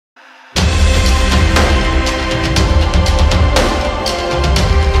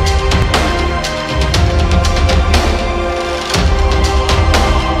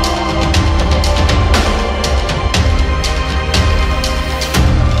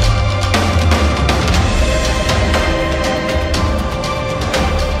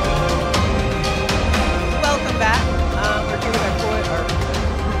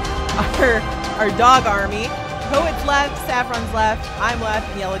our dog army. Poet's left, Saffron's left, I'm left,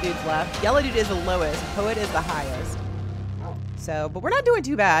 and Yellow Dude's left. Yellow Dude is the lowest, Poet is the highest. So, but we're not doing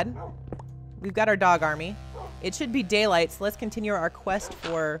too bad. We've got our dog army. It should be daylight, so let's continue our quest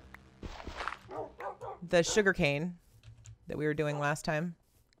for the sugarcane that we were doing last time.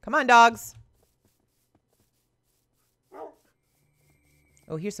 Come on, dogs.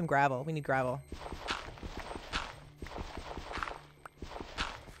 Oh, here's some gravel. We need gravel.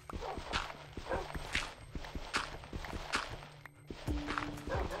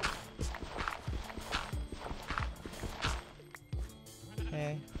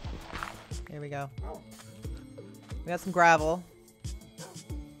 Okay. Here we go. We got some gravel.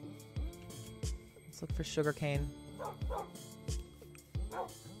 Let's look for sugarcane.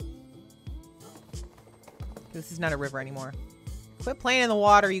 This is not a river anymore. Quit playing in the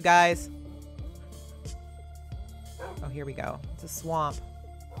water, you guys. Oh, here we go. It's a swamp.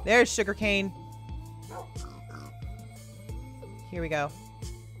 There's sugarcane. Here we go.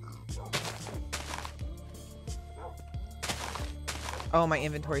 Oh, my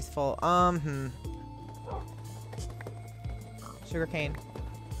inventory's full. Sugarcane.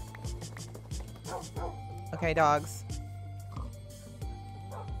 Okay, dogs.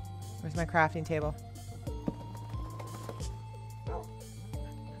 Where's my crafting table?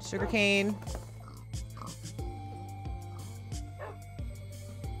 Sugarcane.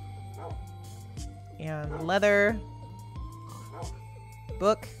 And leather.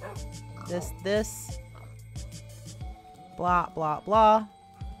 Book. This. Blah, blah, blah.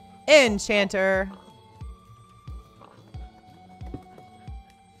 Enchanter.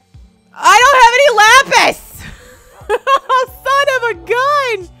 I don't have any lapis! Oh, son of a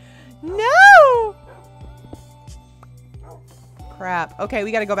gun! No! Crap. Okay,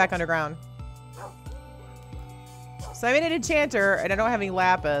 we gotta go back underground. So I'm in an enchanter, and I don't have any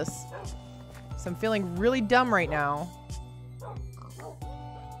lapis. So I'm feeling really dumb right now.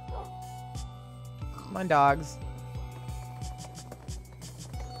 Come on, dogs.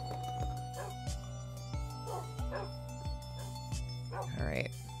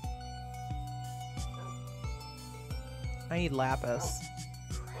 Alright. I need lapis.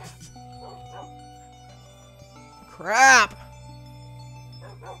 Crap!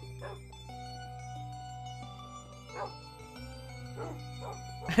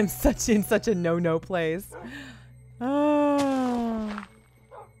 I'm in such a no-no place. Oh.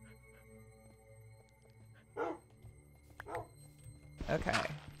 Okay.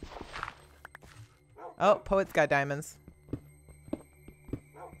 Oh, Poet's got diamonds.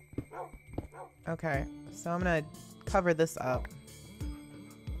 Okay, so I'm gonna cover this up.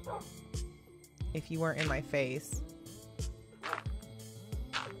 If you weren't in my face.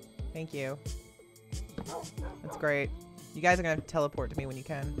 Thank you. That's great. You guys are gonna have to teleport to me when you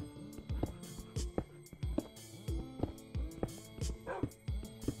can.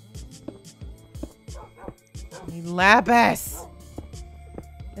 I need lapis!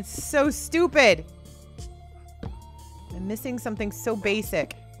 It's so stupid! I'm missing something so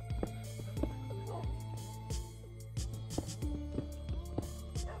basic.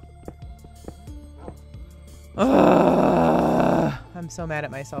 Ugh, I'm so mad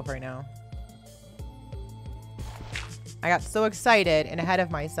at myself right now. I got so excited and ahead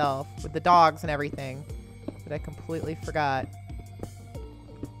of myself with the dogs and everything that I completely forgot.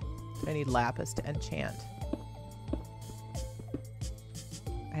 I need lapis to enchant.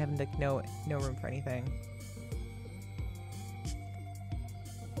 I have like no room for anything.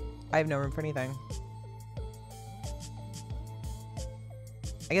 I have no room for anything.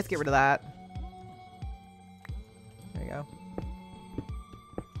 I guess get rid of that. There you go.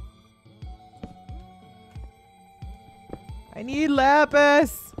 I need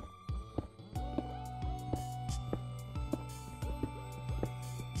lapis!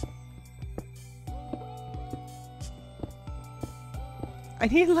 I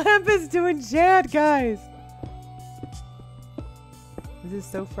need lapis to enchant, guys! This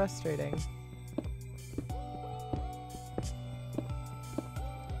is so frustrating.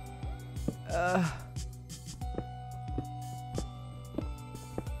 Ugh.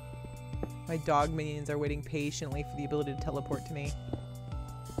 My dog minions are waiting patiently for the ability to teleport to me.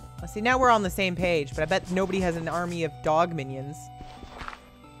 Let's see, now we're on the same page, but I bet nobody has an army of dog minions.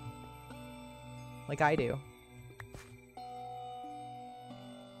 Like I do.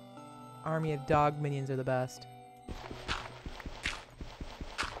 Army of dog minions are the best.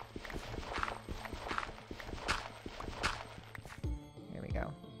 There we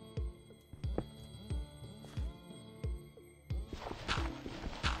go.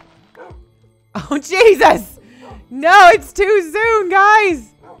 Oh, Jesus! No, it's too soon,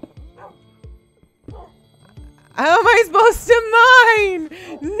 guys! How am I supposed to mine?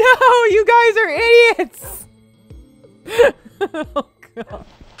 No, you guys are idiots. Oh, God.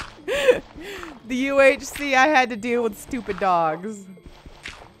 The UHC I had to deal with stupid dogs.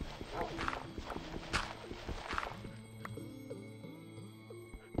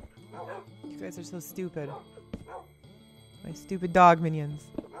 You guys are so stupid. My stupid dog minions.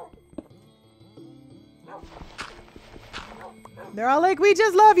 They're all like, we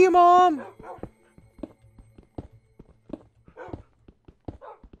just love you, Mom.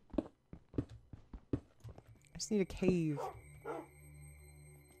 I just need a cave.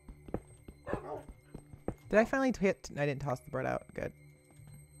 Did I finally hit? I didn't toss the bread out. Good.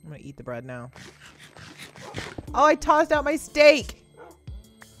 I'm gonna eat the bread now. Oh, I tossed out my steak.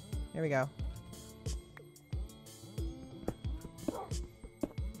 There we go.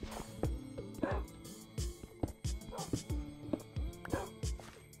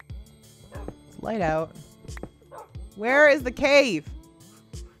 It's light out. Where is the cave?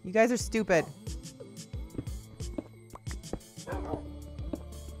 You guys are stupid.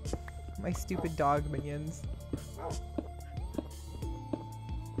 My stupid dog minions.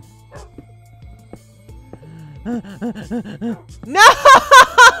 No!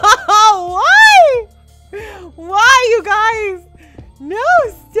 Why? Why, you guys? No,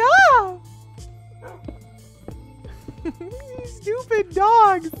 stop! Stupid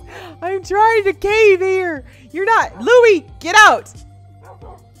dogs. I'm trying to cave here. You're not. Louie, get out!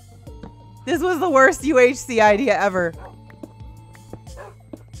 This was the worst UHC idea ever.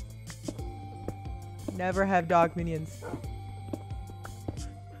 Never have dog minions.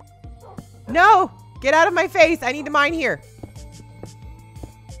 No! Get out of my face! I need to mine here.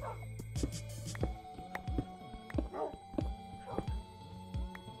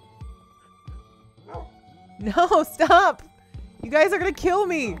 No, stop! You guys are gonna kill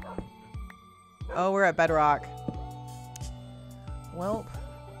me! Oh, we're at bedrock. Welp.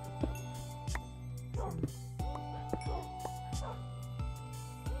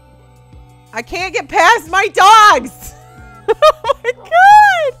 I can't get past my dogs! Oh my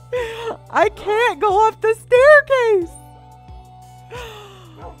god! I can't go up the staircase!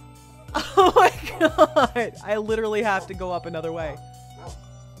 Oh my god! I literally have to go up another way.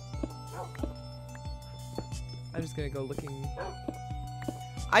 I'm just gonna go looking.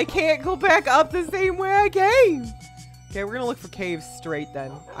 I can't go back up the same way I came! Okay, we're gonna look for caves straight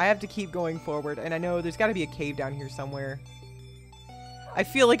then. I have to keep going forward, and I know there's gotta be a cave down here somewhere. I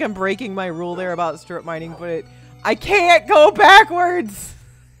feel like I'm breaking my rule there about strip mining, but I can't go backwards!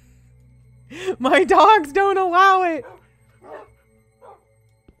 My dogs don't allow it!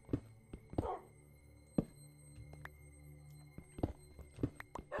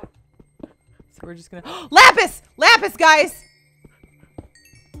 So we're just gonna— Lapis! Lapis, guys!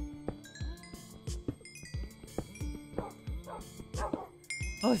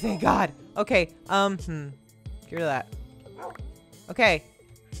 Oh, thank God. Okay, get rid of that. Okay.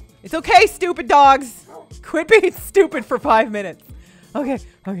 It's okay, stupid dogs! Quit being stupid for 5 minutes. Okay,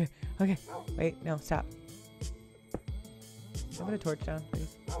 okay, okay. Wait, no, stop. Can I put a torch down,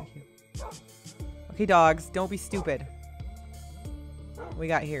 please? Thank you. Okay, dogs, don't be stupid. What we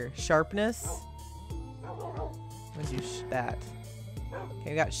got here? Sharpness. I'm gonna do that.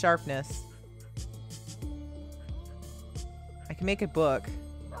 Okay, we got sharpness. I can make a book.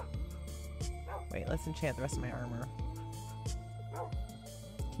 Wait, let's enchant the rest of my armor.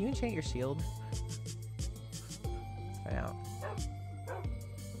 Can you enchant your shield? Let's find out.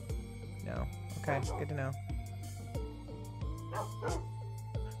 No. Okay, good to know.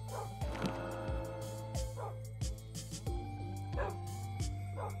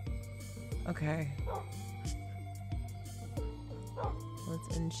 Okay.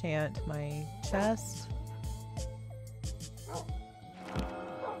 Let's enchant my chest.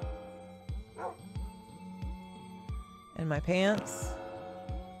 And my pants.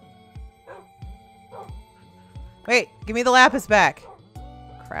 Wait, give me the lapis back.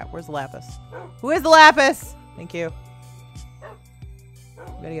 Crap, where's the lapis? Who is the lapis? Thank you.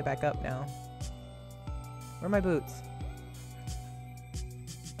 Gotta get back up now. Where are my boots?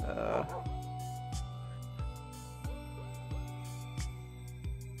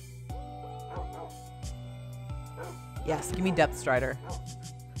 Yes, give me Depth Strider.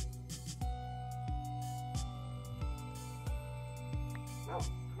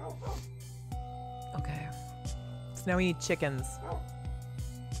 Okay. So now we need chickens.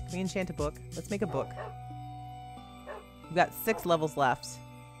 Can we enchant a book? Let's make a book. We've got 6 levels left.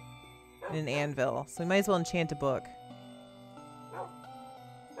 And an anvil. So we might as well enchant a book.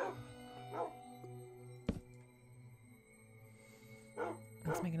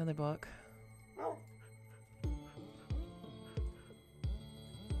 Let's make another book.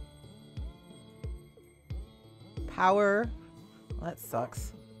 power. Well, that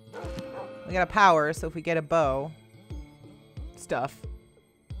sucks. We got a power, so if we get a bow. Stuff.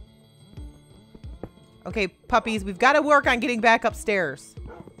 Okay, puppies, we've got to work on getting back upstairs. Do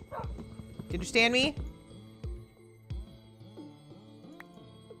you understand me?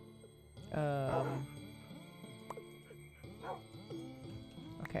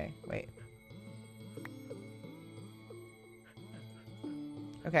 Okay, wait.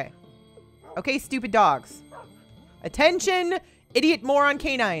 Okay. Okay, stupid dogs. Attention, idiot moron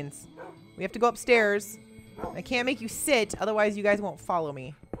canines. We have to go upstairs. I can't make you sit, otherwise you guys won't follow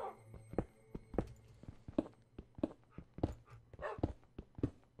me.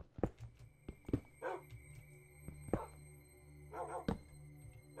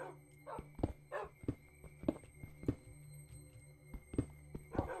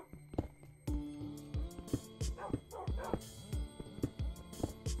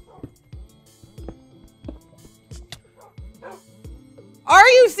 Are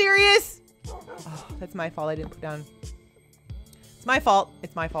you serious? Oh, that's my fault. I didn't put down. It's my fault.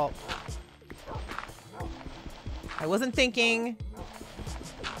 It's my fault. I wasn't thinking.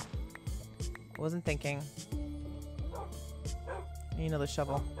 I wasn't thinking. I need another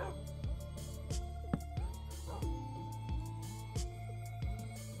shovel.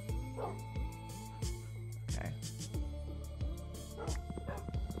 Okay.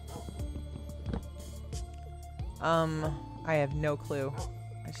 I have no clue.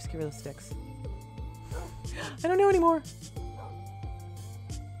 I just get rid of the sticks. I don't know anymore.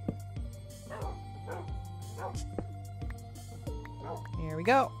 Here we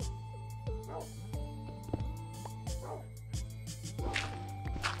go.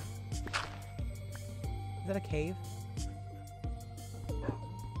 Is that a cave?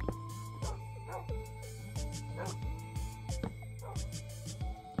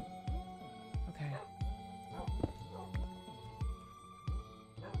 Okay.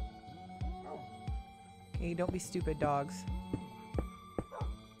 Okay, don't be stupid, dogs.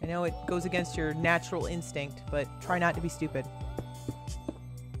 I know it goes against your natural instinct, but try not to be stupid.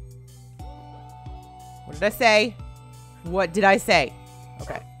 What did I say? What did I say?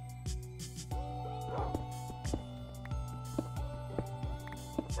 Okay.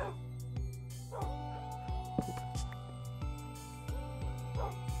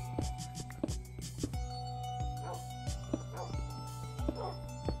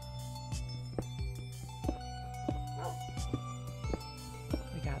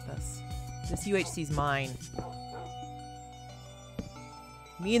 We got this. This UHC's mine.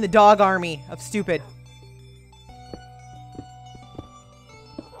 Me and the dog army of stupid.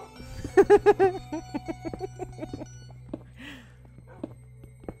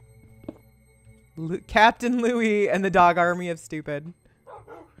 Captain Louis and the dog army of stupid.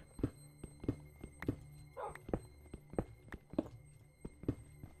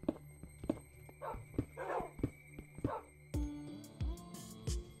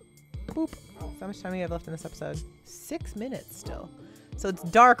 Boop. So how much time do we have left in this episode? 6 minutes still. So it's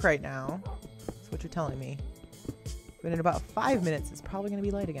dark right now. That's what you're telling me. But in about 5 minutes, it's probably going to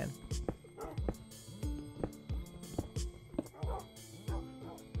be light again.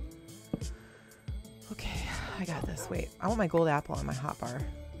 Okay, I got this. Wait, I want my gold apple on my hotbar.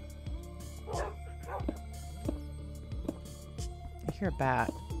 I hear a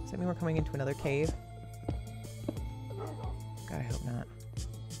bat. Does that mean we're coming into another cave? God, I hope not.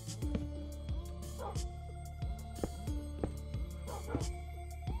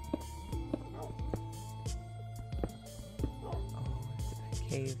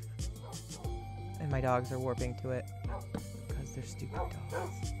 Cave. And my dogs are warping to it because they're stupid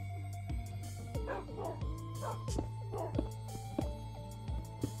dogs.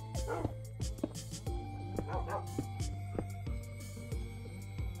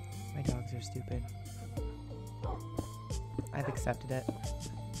 My dogs are stupid. I've accepted it.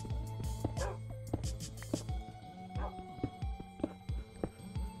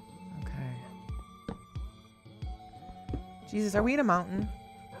 Okay. Jesus, are we in a mountain?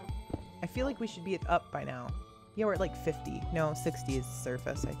 I feel like we should be up by now. Yeah, we're at like 50. No, 60 is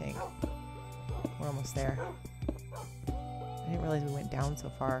surface, I think. We're almost there. I didn't realize we went down so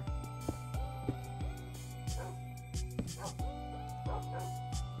far.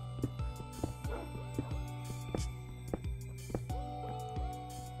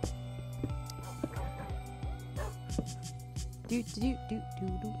 Do do do do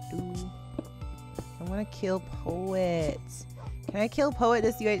do do. I want to kill Poet. Can I kill Poet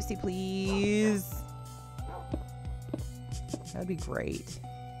this UHC, please? That would be great.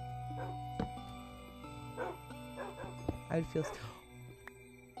 I would feel...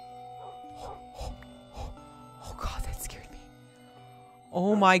 Oh god,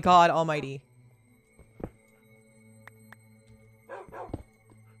 Oh my God almighty.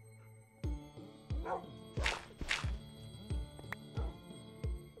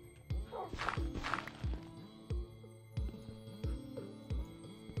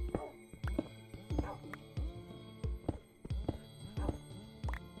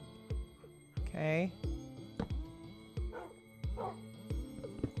 Okay.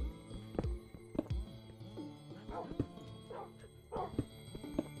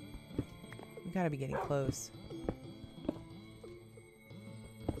 We gotta be getting close.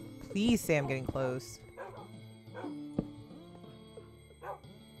 Please say I'm getting close.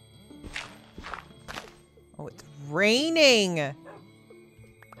 Oh, it's raining.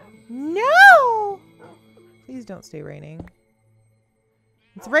 No! Please don't stay raining.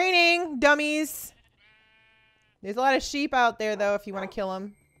 It's raining, dummies. There's a lot of sheep out there, though, if you want to kill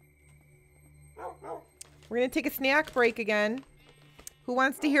them. We're going to take a snack break again. Who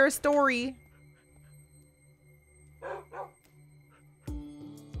wants to hear a story?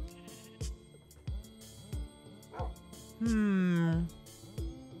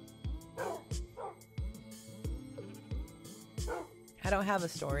 I don't have a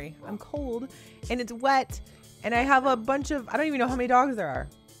story. I'm cold and it's wet and I have a bunch of, I don't even know how many dogs there are.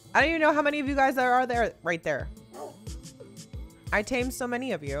 I don't even know how many of you guys there are there, right there. I tamed so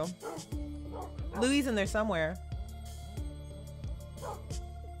many of you. Louie's in there somewhere.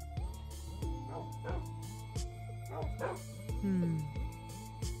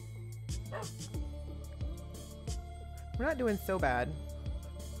 We're not doing so bad.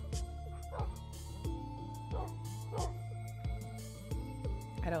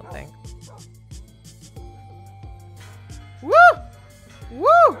 I don't think. Woo!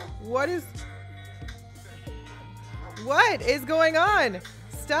 Woo! What is going on?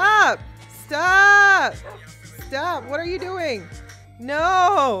 Stop! Stop! Stop! What are you doing?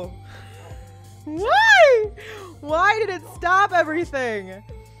 No! Why? Why did it stop everything?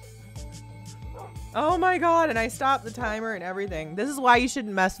 Oh my God, and I stopped the timer and everything. This is why you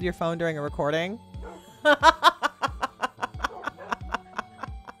shouldn't mess with your phone during a recording.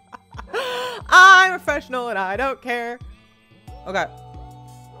 I'm professional and I don't care. Okay.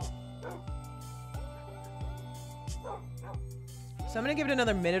 So I'm gonna give it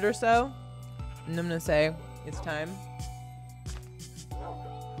another minute or so. And I'm gonna say, it's time.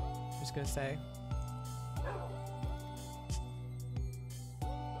 I'm just gonna say.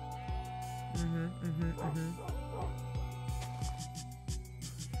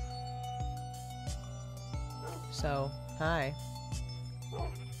 So, hi.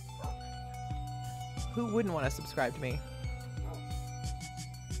 Who wouldn't want to subscribe to me?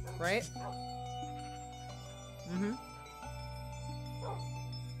 Right?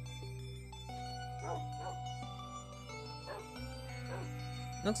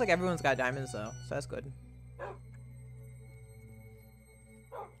 Looks like everyone's got diamonds though, so that's good.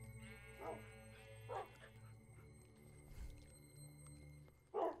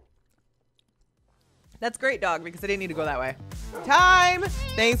 That's great, dog, because I didn't need to go that way. Time!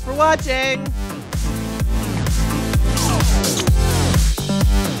 Thanks for watching!